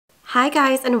Hi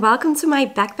guys, and welcome to my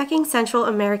Backpacking Central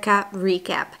America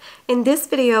recap. In this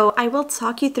video, I will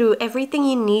talk you through everything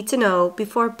you need to know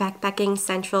before backpacking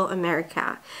Central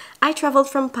America. I traveled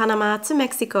from Panama to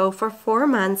Mexico for 4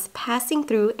 months, passing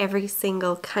through every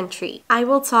single country. I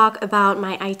will talk about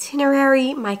my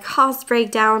itinerary, my cost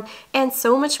breakdown, and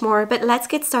so much more, but let's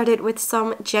get started with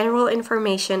some general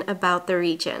information about the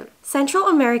region. Central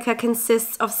America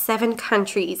consists of 7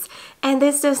 countries, and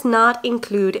this does not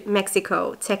include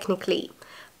Mexico, technically.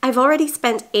 I've already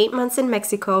spent 8 months in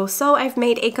Mexico, so I've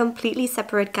made a completely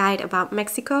separate guide about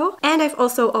Mexico, and I've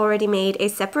also already made a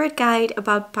separate guide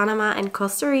about Panama and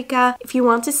Costa Rica if you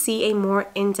want to see a more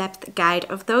in-depth guide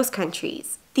of those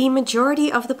countries. The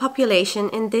majority of the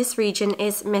population in this region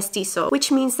is mestizo,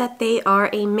 which means that they are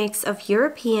a mix of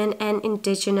European and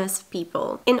indigenous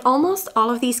people. In almost all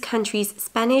of these countries,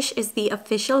 Spanish is the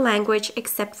official language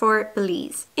except for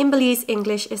Belize. In Belize,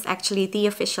 English is actually the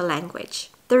official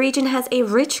language. The region has a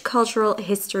rich cultural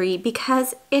history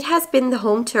because it has been the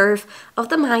home turf of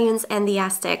the Mayans and the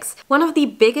Aztecs. One of the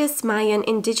biggest Mayan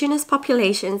indigenous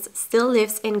populations still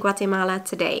lives in Guatemala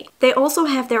today. They also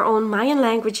have their own Mayan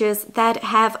languages that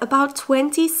have about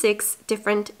 26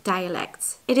 different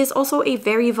dialects. It is also a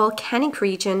very volcanic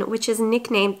region, which is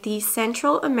nicknamed the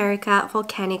Central America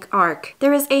Volcanic Arc.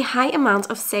 There is a high amount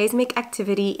of seismic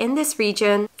activity in this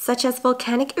region, such as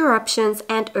volcanic eruptions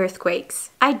and earthquakes.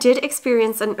 I did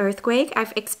experience an earthquake.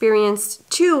 I've experienced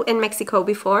 2 in Mexico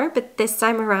before, but this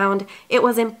time around it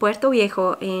was in Puerto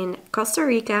Viejo in Costa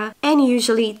Rica, and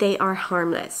usually they are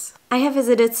harmless. I have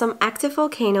visited some active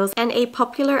volcanoes, and a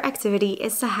popular activity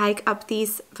is to hike up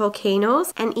these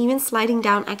volcanoes and even sliding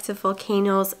down active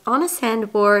volcanoes on a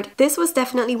sandboard. This was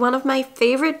definitely one of my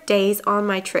favorite days on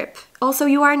my trip. Also,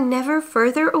 you are never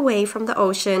further away from the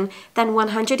ocean than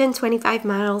 125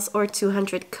 miles or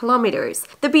 200 kilometers.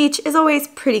 The beach is always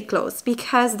pretty close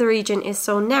because the region is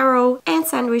so narrow and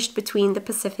sandwiched between the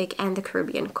Pacific and the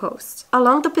Caribbean coast.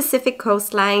 Along the Pacific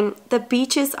coastline, the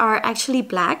beaches are actually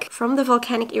black from the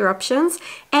volcanic eruptions,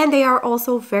 and they are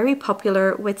also very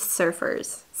popular with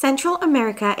surfers. Central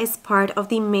America is part of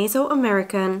the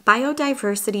Mesoamerican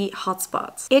biodiversity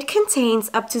hotspots. It contains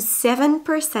up to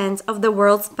 7% of the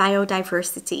world's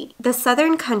biodiversity. The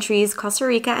southern countries, Costa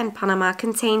Rica and Panama,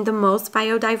 contain the most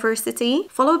biodiversity,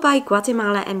 followed by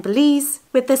Guatemala and Belize,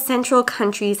 with the central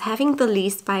countries having the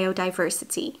least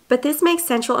biodiversity. But this makes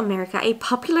Central America a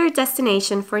popular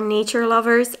destination for nature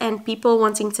lovers and people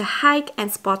wanting to hike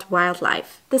and spot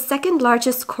wildlife. The second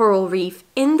largest coral reef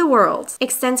in the world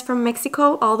extends from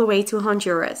Mexico all the way to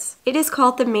Honduras. It is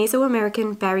called the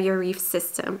Mesoamerican Barrier Reef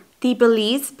System. The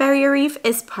Belize Barrier Reef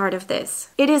is part of this.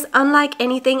 It is unlike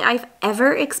anything I've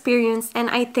ever experienced, and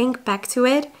I think back to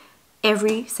it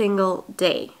every single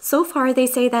day. So far, they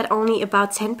say that only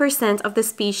about 10% of the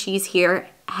species here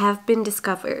have been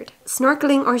discovered.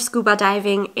 Snorkeling or scuba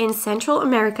diving in Central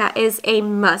America is a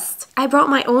must. I brought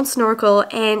my own snorkel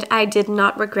and I did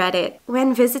not regret it.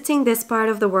 When visiting this part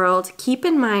of the world, keep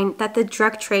in mind that the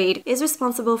drug trade is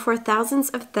responsible for thousands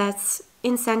of deaths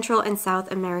in Central and South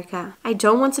America. I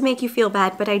don't want to make you feel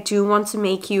bad, but I do want to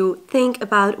make you think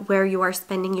about where you are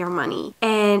spending your money.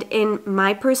 And in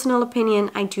my personal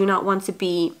opinion, I do not want to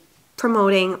be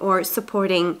promoting or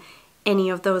supporting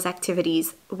any of those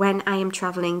activities when I am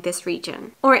traveling this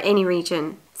region or any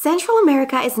region. Central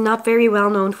America is not very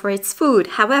well known for its food.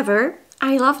 However,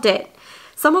 I loved it.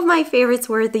 Some of my favorites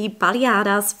were the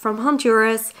baleadas from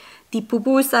Honduras, the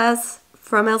pupusas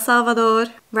from El Salvador,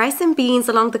 rice and beans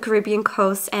along the Caribbean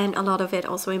coast, and a lot of it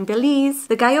also in Belize,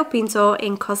 the gallo pinto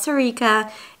in Costa Rica,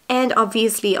 and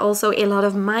obviously also a lot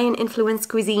of Mayan-influenced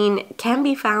cuisine can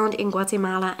be found in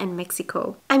Guatemala and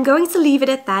Mexico. I'm going to leave it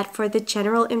at that for the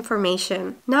general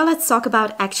information. Now let's talk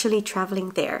about actually traveling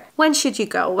there. When should you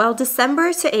go? Well,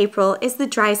 December to April is the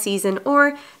dry season,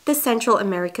 or the Central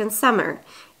American summer,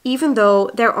 even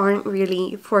though there aren't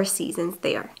really 4 seasons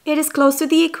there. It is close to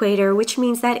the equator, which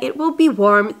means that it will be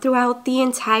warm throughout the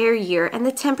entire year, and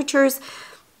the temperatures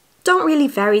don't really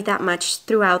vary that much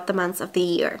throughout the months of the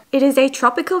year. It is a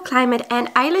tropical climate, and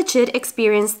I legit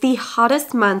experienced the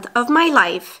hottest month of my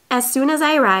life. As soon as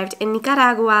I arrived in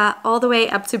Nicaragua all the way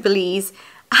up to Belize,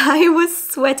 I was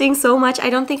sweating so much. I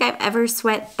don't think I've ever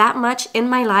sweat that much in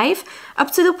my life,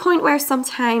 up to the point where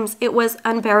sometimes it was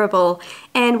unbearable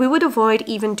and we would avoid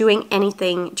even doing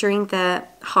anything during the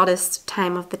hottest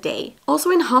time of the day. Also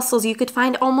in hostels, you could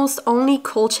find almost only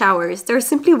cold showers. There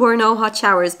simply were no hot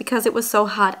showers because it was so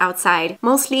hot outside.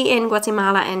 Mostly in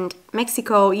Guatemala and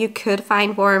Mexico, you could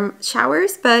find warm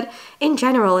showers, but in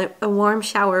general, a warm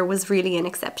shower was really an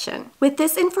exception. With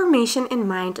this information in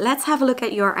mind, let's have a look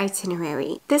at your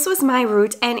itinerary. This was my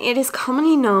route and it is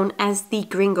commonly known as the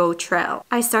Gringo Trail.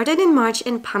 I started in March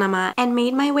in Panama and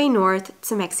made my way north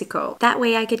to Mexico. That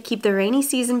way I could keep the rainy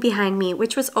season behind me,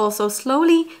 which was also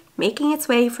slowly making its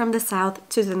way from the south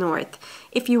to the north.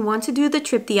 If you want to do the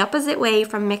trip the opposite way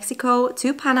from Mexico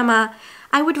to Panama,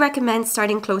 I would recommend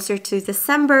starting closer to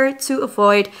December to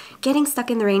avoid getting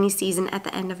stuck in the rainy season at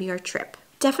the end of your trip.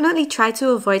 Definitely try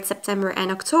to avoid September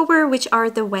and October, which are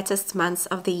the wettest months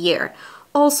of the year.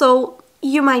 Also,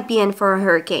 you might be in for a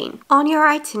hurricane. On your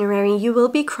itinerary, you will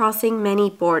be crossing many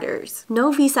borders.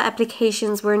 No visa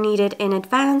applications were needed in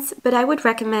advance, but I would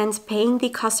recommend paying the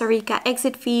Costa Rica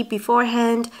exit fee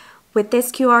beforehand with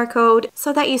this QR code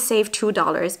so that you save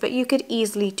 $2, but you could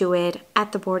easily do it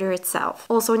at the border itself.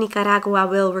 Also, Nicaragua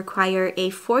will require a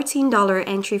 $14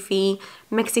 entry fee.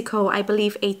 Mexico, I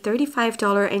believe, a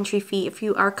 $35 entry fee if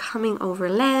you are coming over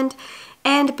land,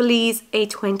 and Belize a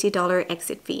 $20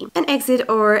 exit fee. An exit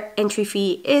or entry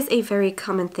fee is a very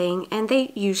common thing and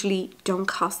they usually don't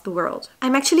cost the world.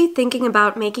 I'm actually thinking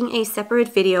about making a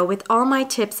separate video with all my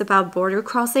tips about border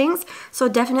crossings, so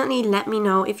definitely let me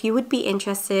know if you would be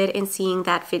interested in seeing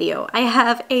that video. I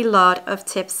have a lot of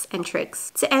tips and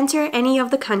tricks. To enter any of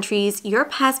the countries, your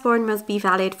passport must be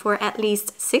valid for at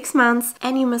least 6 months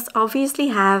and you must obviously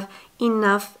have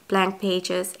enough blank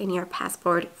pages in your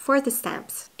passport for the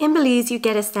stamps. In Belize, you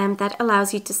get a stamp that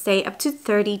allows you to stay up to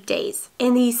 30 days.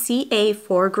 In the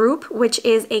CA4 group, which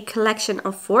is a collection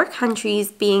of 4 countries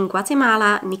being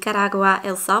Guatemala, Nicaragua,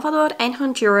 El Salvador, and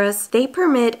Honduras, they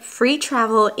permit free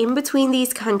travel in between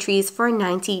these countries for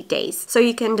 90 days. So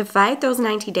you can divide those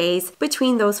 90 days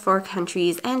between those 4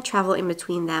 countries and travel in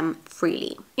between them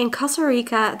freely. In Costa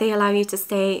Rica, they allow you to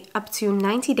stay up to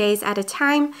 90 days at a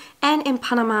time, and in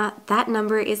Panama, that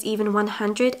number is even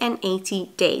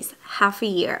 180 days, half a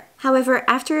year. However,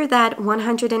 after that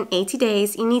 180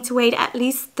 days, you need to wait at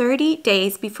least 30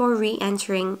 days before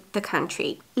re-entering the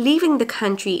country. Leaving the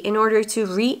country in order to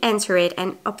re-enter it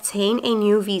and obtain a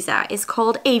new visa is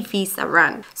called a visa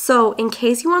run. So in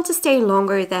case you want to stay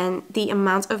longer than the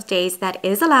amount of days that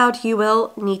is allowed, you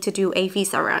will need to do a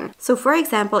visa run. So for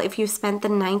example, if you spent the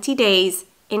 90 days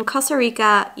in Costa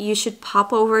Rica, you should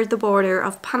pop over the border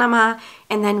of Panama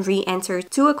and then re-enter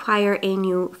to acquire a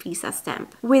new visa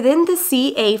stamp. Within the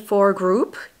CA4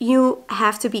 group, you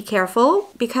have to be careful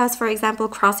because, for example,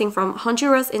 crossing from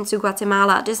Honduras into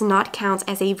Guatemala does not count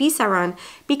as a visa run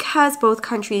because both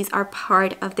countries are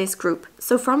part of this group.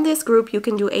 So from this group, you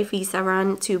can do a visa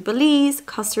run to Belize,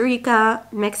 Costa Rica,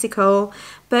 Mexico,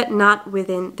 but not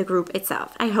within the group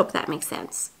itself. I hope that makes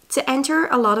sense. To enter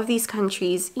a lot of these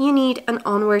countries, you need an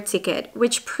onward ticket,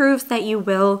 which proves that you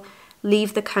will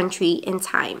leave the country in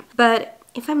time. But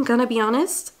if I'm gonna be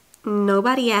honest,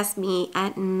 nobody asked me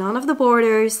at none of the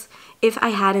borders if I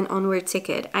had an onward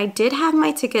ticket. I did have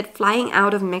my ticket flying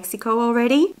out of Mexico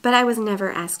already, but I was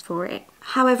never asked for it.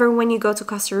 However, when you go to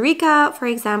Costa Rica, for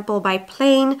example, by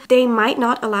plane, they might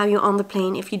not allow you on the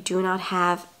plane if you do not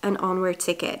have an onward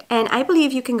ticket. And I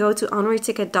believe you can go to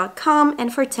onwardticket.com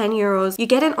and for 10 euros, you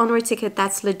get an onward ticket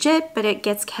that's legit, but it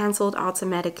gets cancelled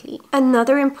automatically.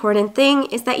 Another important thing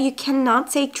is that you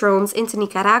cannot take drones into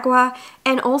Nicaragua,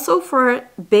 and also for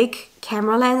big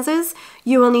camera lenses,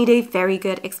 you will need a very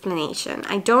good explanation.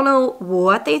 I don't know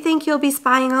what they think you'll be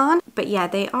spying on, but yeah,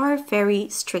 they are very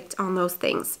strict on those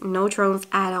things. No drones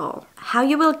at all. How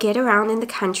you will get around in the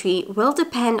country will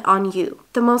depend on you.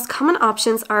 The most common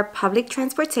options are public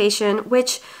transportation,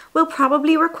 which will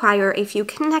probably require a few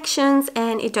connections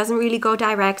and it doesn't really go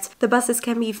direct. The buses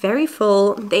can be very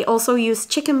full. They also use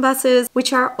chicken buses,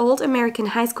 which are old American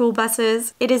high school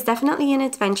buses. It is definitely an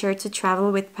adventure to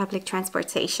travel with public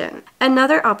transportation.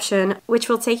 Another option, which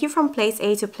will take you from place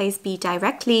A to place B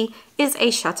directly, is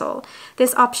a shuttle.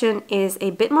 This option is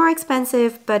a bit more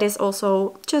expensive, but is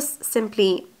also just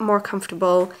simply more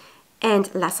comfortable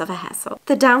and less of a hassle.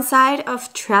 The downside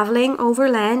of traveling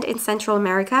overland in Central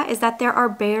America is that there are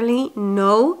barely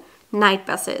no night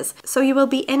buses. So you will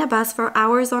be in a bus for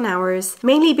hours on hours,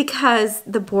 mainly because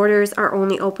the borders are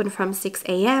only open from 6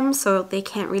 a.m. so they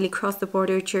can't really cross the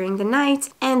border during the night.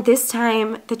 And this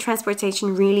time the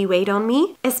transportation really weighed on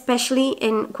me, especially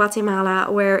in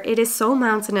Guatemala where it is so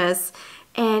mountainous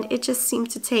and it just seemed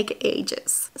to take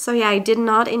ages. So yeah, I did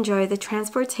not enjoy the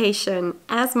transportation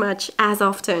as much as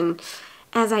often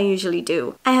as I usually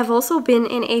do. I have also been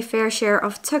in a fair share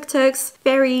of tuk-tuks,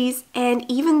 ferries, and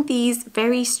even these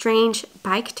very strange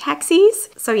bike taxis.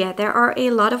 So yeah, there are a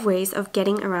lot of ways of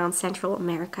getting around Central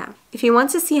America. If you want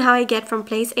to see how I get from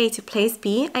place A to place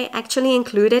B, I actually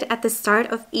include it at the start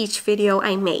of each video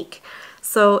I make.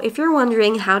 So if you're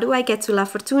wondering how do I get to La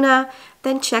Fortuna,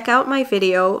 then check out my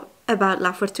video about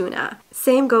La Fortuna.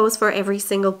 Same goes for every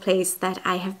single place that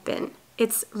I have been.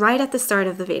 It's right at the start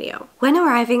of the video. When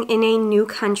arriving in a new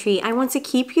country, I want to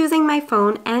keep using my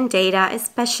phone and data,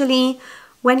 especially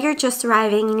when you're just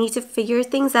arriving. You need to figure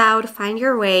things out, find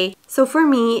your way. So for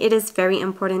me, it is very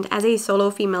important as a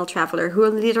solo female traveler who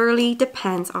literally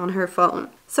depends on her phone.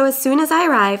 So as soon as I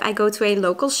arrive, I go to a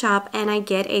local shop and I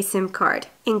get a SIM card.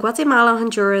 In Guatemala,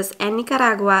 Honduras, and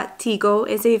Nicaragua, Tigo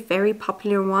is a very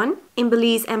popular one. In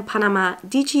Belize and Panama,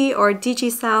 Digi or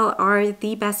Digicel are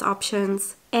the best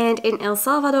options. And in El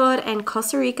Salvador and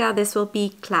Costa Rica, this will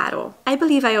be Claro. I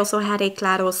believe I also had a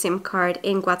Claro SIM card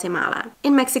in Guatemala.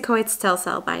 In Mexico, it's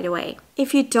Telcel, by the way.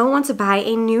 If you don't want to buy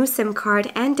a new SIM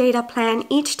card and data plan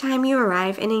each time you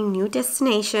arrive in a new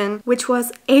destination, which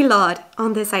was a lot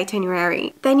on this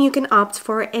itinerary, then you can opt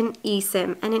for an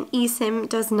eSIM. And an eSIM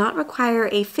does not require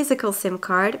a physical SIM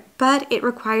card, but it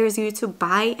requires you to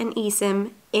buy an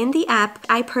eSIM in the app.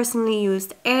 I personally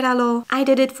used Éralo. I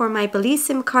did it for my Belize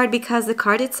SIM card because the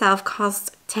card itself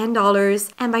costs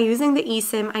 $10, and by using the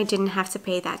eSIM, I didn't have to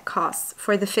pay that cost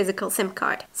for the physical SIM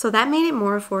card. So that made it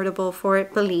more affordable for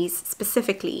Belize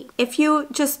specifically. If you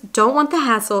just don't want the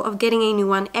hassle of getting a new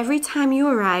one every time you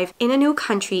arrive in a new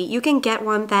country, you can get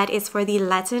one that is for the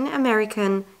Latin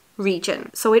American region.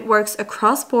 So it works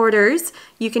across borders.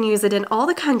 You can use it in all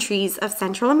the countries of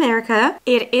Central America.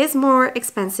 It is more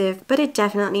expensive, but it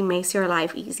definitely makes your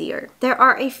life easier. There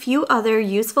are a few other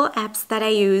useful apps that I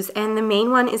use, and the main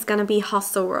one is gonna be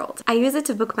Hostelworld. I use it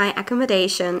to book my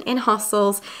accommodation in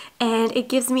hostels, and it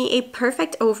gives me a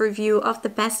perfect overview of the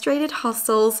best rated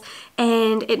hostels,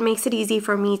 and it makes it easy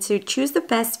for me to choose the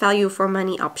best value for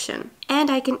money option. And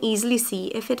I can easily see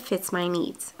if it fits my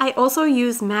needs. I also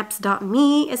use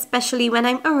maps.me, especially when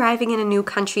I'm arriving in a new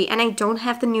country and I don't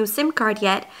have the new SIM card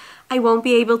yet. I won't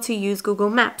be able to use Google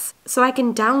Maps. So I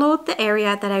can download the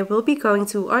area that I will be going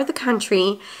to or the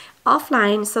country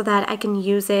offline so that I can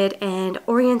use it and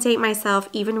orientate myself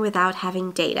even without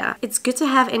having data. It's good to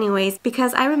have anyways,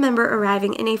 because I remember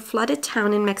arriving in a flooded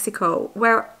town in Mexico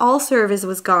where all service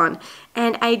was gone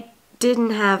and I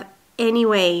didn't have any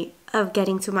way of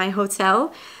getting to my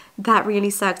hotel. That really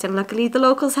sucked, and luckily the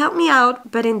locals helped me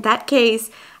out, but in that case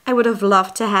I would have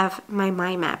loved to have my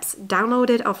Maps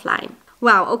downloaded offline.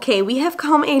 Wow, okay, we have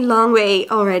come a long way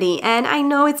already, and I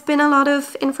know it's been a lot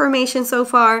of information so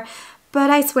far, but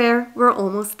I swear we're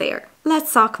almost there.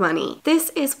 Let's talk money. This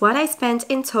is what I spent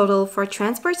in total for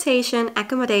transportation,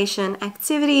 accommodation,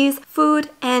 activities, food,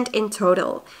 and in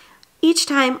total. Each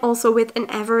time also with an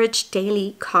average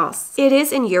daily cost. It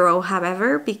is in euro,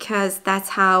 however, because that's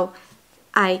how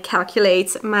I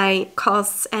calculate my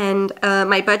costs and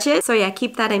my budget. So yeah,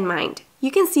 keep that in mind. You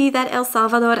can see that El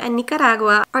Salvador and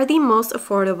Nicaragua are the most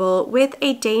affordable with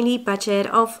a daily budget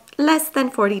of less than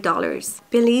 $40.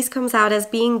 Belize comes out as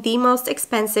being the most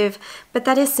expensive, but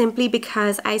that is simply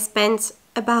because I spent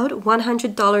about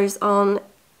 $100 on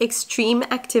extreme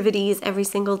activities every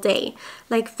single day,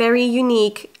 like very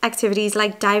unique activities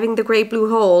like diving the Great Blue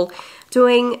Hole,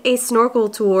 doing a snorkel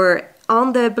tour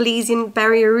on the Belizean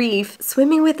Barrier Reef,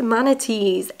 swimming with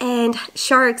manatees and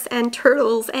sharks and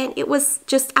turtles, and it was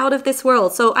just out of this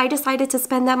world. So I decided to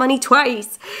spend that money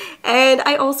twice. And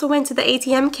I also went to the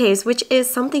ATM caves, which is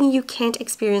something you can't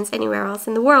experience anywhere else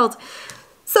in the world.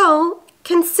 So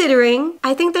considering,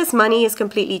 I think this money is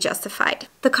completely justified.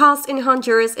 The cost in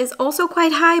Honduras is also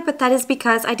quite high, but that is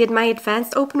because I did my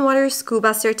advanced open water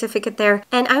scuba certificate there,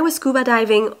 and I was scuba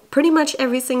diving pretty much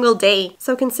every single day.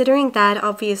 So considering that,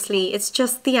 obviously, it's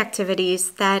just the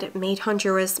activities that made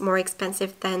Honduras more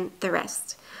expensive than the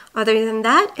rest. Other than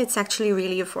that, it's actually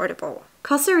really affordable.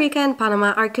 Costa Rica and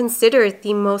Panama are considered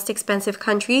the most expensive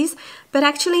countries, but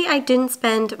actually I didn't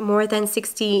spend more than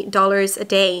 $60 a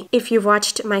day. If you've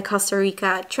watched my Costa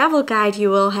Rica travel guide, you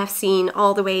will have seen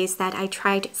all the ways that I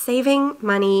tried saving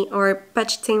money or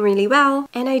budgeting really well,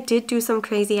 and I did do some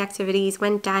crazy activities,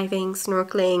 went diving,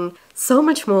 snorkeling, so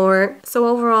much more. So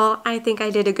overall, I think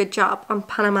I did a good job on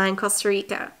Panama and Costa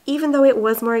Rica, even though it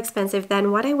was more expensive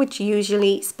than what I would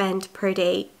usually spend per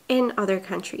day in other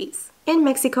countries. In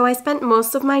Mexico, I spent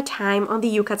most of my time on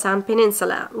the Yucatan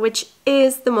Peninsula, which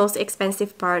is the most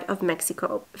expensive part of Mexico.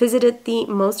 Visited the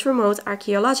most remote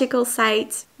archaeological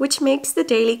sites, which makes the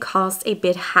daily cost a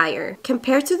bit higher.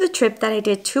 Compared to the trip that I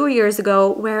did 2 years ago,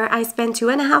 where I spent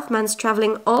 2.5 months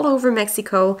traveling all over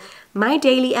Mexico, my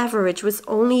daily average was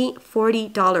only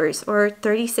 $40 or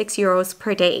 36 euros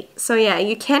per day. So yeah,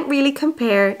 you can't really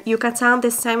compare Yucatan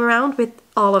this time around with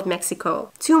all of Mexico.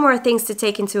 2 more things to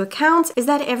take into account is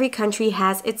that every country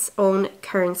has its own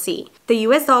currency. The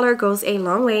US dollar goes a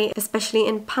long way, especially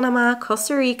in Panama,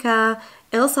 Costa Rica,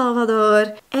 El Salvador,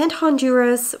 and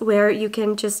Honduras, where you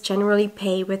can just generally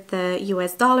pay with the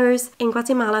US dollars. In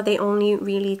Guatemala, they only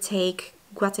really take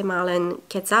Guatemalan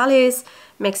quetzales.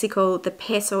 Mexico, the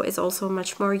peso is also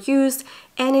much more used,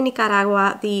 and in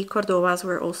Nicaragua, the cordobas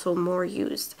were also more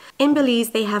used. In Belize,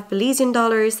 they have Belizean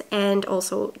dollars and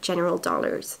also general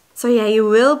dollars. So yeah, you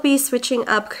will be switching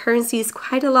up currencies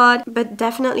quite a lot, but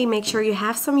definitely make sure you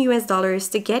have some US dollars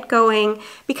to get going,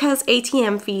 because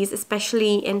ATM fees,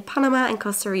 especially in Panama and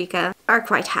Costa Rica, are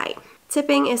quite high.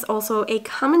 Tipping is also a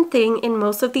common thing in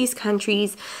most of these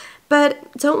countries, but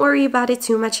don't worry about it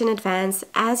too much in advance.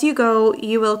 As you go,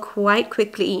 you will quite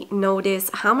quickly notice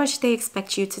how much they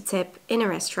expect you to tip in a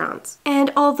restaurant.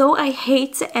 And although I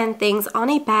hate to end things on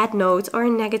a bad note or a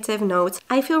negative note,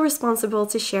 I feel responsible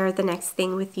to share the next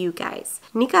thing with you guys.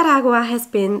 Nicaragua has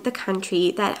been the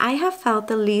country that I have felt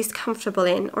the least comfortable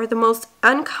in, or the most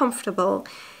uncomfortable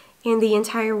in the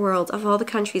entire world of all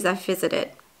the countries I've visited.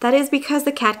 That is because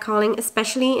the catcalling,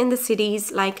 especially in the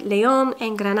cities like León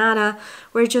and Granada,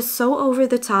 were just so over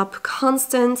the top,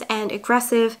 constant and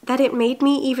aggressive that it made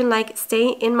me even like stay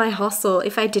in my hostel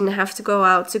if I didn't have to go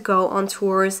out to go on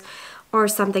tours or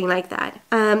something like that.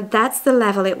 That's the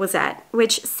level it was at,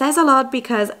 which says a lot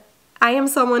because I am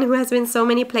someone who has been so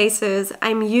many places.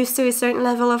 I'm used to a certain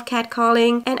level of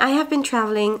catcalling, and I have been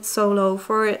traveling solo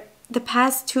for the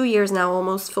past 2 years now,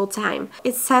 almost full time.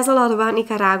 It says a lot about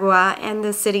Nicaragua and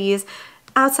the cities.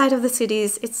 Outside of the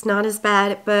cities, it's not as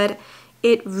bad, but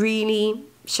it really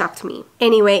shocked me.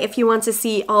 Anyway, if you want to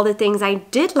see all the things I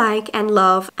did like and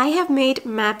love, I have made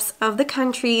maps of the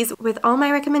countries with all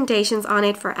my recommendations on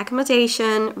it for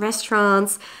accommodation,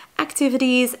 restaurants,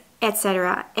 activities,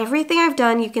 etc. Everything I've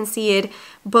done, you can see it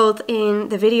both in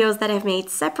the videos that I've made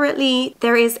separately.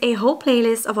 There is a whole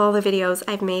playlist of all the videos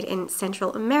I've made in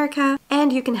Central America,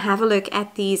 and you can have a look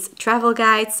at these travel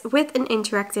guides with an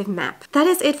interactive map. That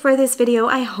is it for this video.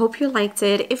 I hope you liked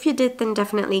it. If you did, then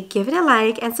definitely give it a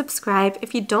like and subscribe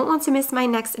if you don't want to miss my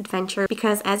next adventure,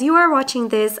 because as you are watching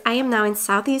this, I am now in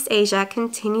Southeast Asia,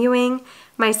 continuing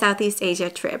my Southeast Asia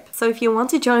trip. So if you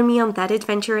want to join me on that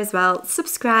adventure as well,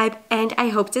 subscribe, and I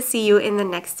hope to see you in the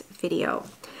next video.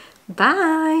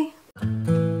 Bye!